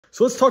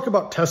So let's talk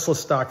about Tesla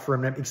stock for a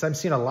minute, because I'm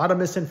seeing a lot of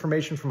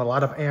misinformation from a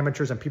lot of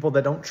amateurs and people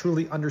that don't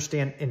truly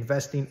understand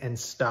investing in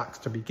stocks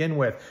to begin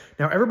with.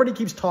 Now, everybody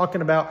keeps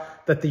talking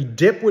about that the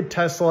dip with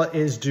Tesla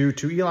is due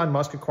to Elon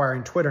Musk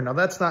acquiring Twitter. Now,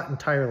 that's not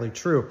entirely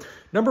true.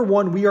 Number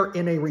one, we are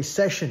in a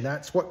recession.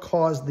 That's what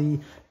caused the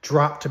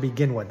drop to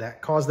begin with.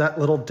 That caused that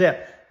little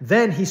dip.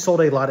 Then he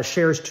sold a lot of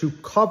shares to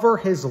cover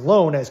his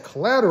loan as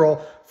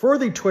collateral for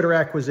the Twitter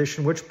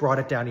acquisition, which brought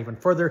it down even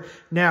further.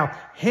 Now,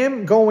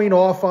 him going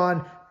off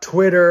on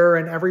Twitter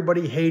and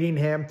everybody hating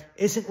him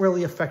isn't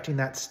really affecting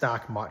that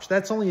stock much.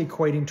 That's only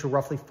equating to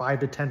roughly 5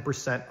 to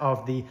 10%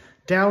 of the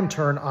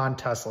downturn on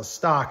Tesla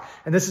stock.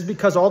 And this is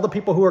because all the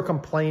people who are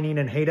complaining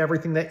and hate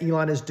everything that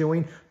Elon is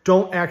doing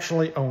don't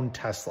actually own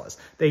Teslas.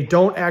 They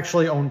don't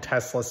actually own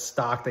Tesla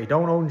stock. They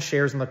don't own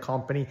shares in the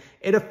company.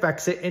 It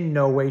affects it in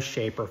no way,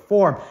 shape, or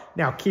form.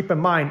 Now, keep in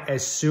mind,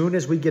 as soon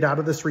as we get out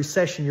of this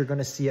recession, you're going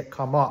to see it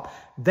come up.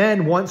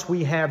 Then once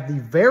we have the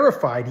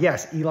verified,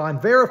 yes, Elon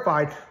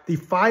verified, the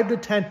 $5 to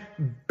 $10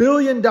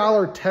 billion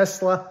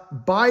Tesla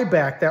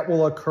buyback that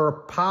will occur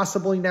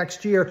possibly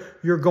next year,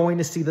 you're going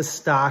to see the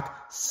stock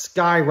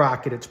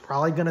skyrocket. It's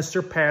probably going to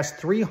surpass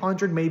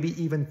 300,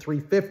 maybe even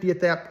 350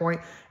 at that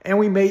point. And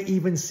we may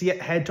even see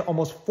it head to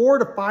almost $400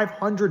 to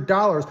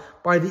 $500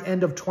 by the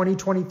end of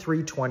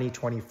 2023,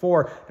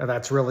 2024. Now,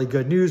 that's really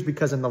good news,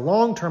 because in the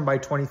long term, by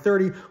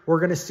 2030, we're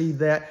going to see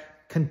that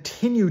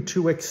continue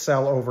to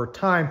excel over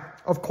time.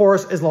 Of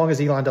course, as long as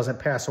Elon doesn't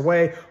pass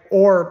away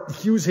or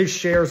use his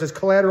shares as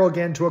collateral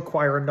again to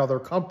acquire another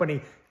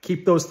company.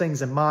 Keep those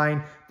things in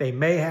mind. They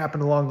may happen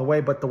along the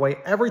way, but the way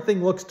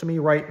everything looks to me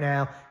right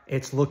now,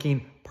 it's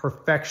looking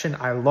perfection.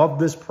 I love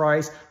this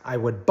price. I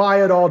would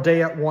buy it all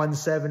day at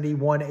 170,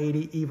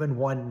 180, even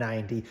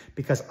 190,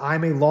 because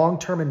I'm a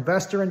long-term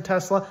investor in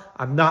Tesla.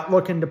 I'm not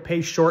looking to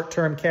pay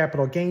short-term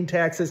capital gain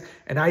taxes,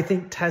 and I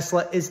think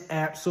Tesla is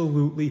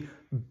absolutely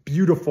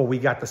beautiful. We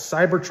got the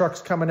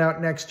Cybertrucks coming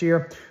out next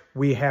year.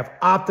 We have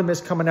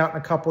Optimus coming out in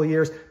a couple of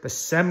years. The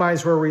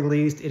semis were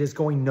released. It is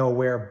going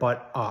nowhere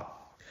but up.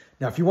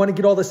 Now, if you want to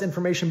get all this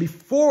information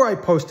before I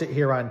post it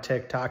here on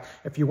TikTok,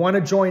 if you want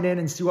to join in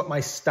and see what my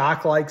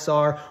stock likes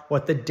are,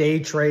 what the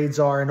day trades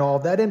are, and all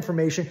of that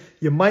information,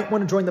 you might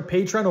want to join the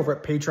Patreon over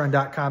at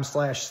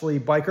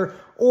patreon.com/sleevebiker,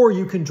 or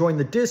you can join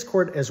the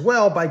Discord as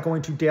well by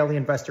going to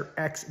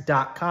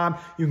dailyinvestorx.com.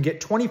 You can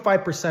get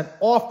 25%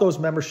 off those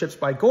memberships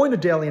by going to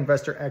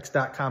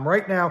dailyinvestorx.com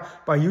right now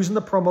by using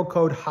the promo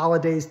code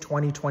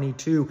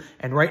HOLIDAYS2022.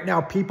 And right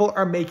now, people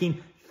are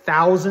making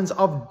thousands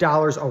of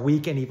dollars a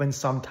week and even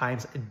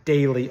sometimes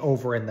daily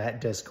over in that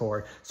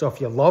Discord. So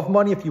if you love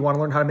money, if you want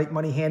to learn how to make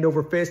money hand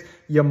over fist,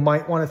 you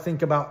might want to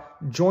think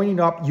about joining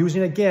up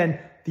using, again,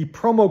 the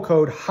promo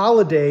code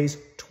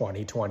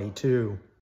HOLIDAYS2022.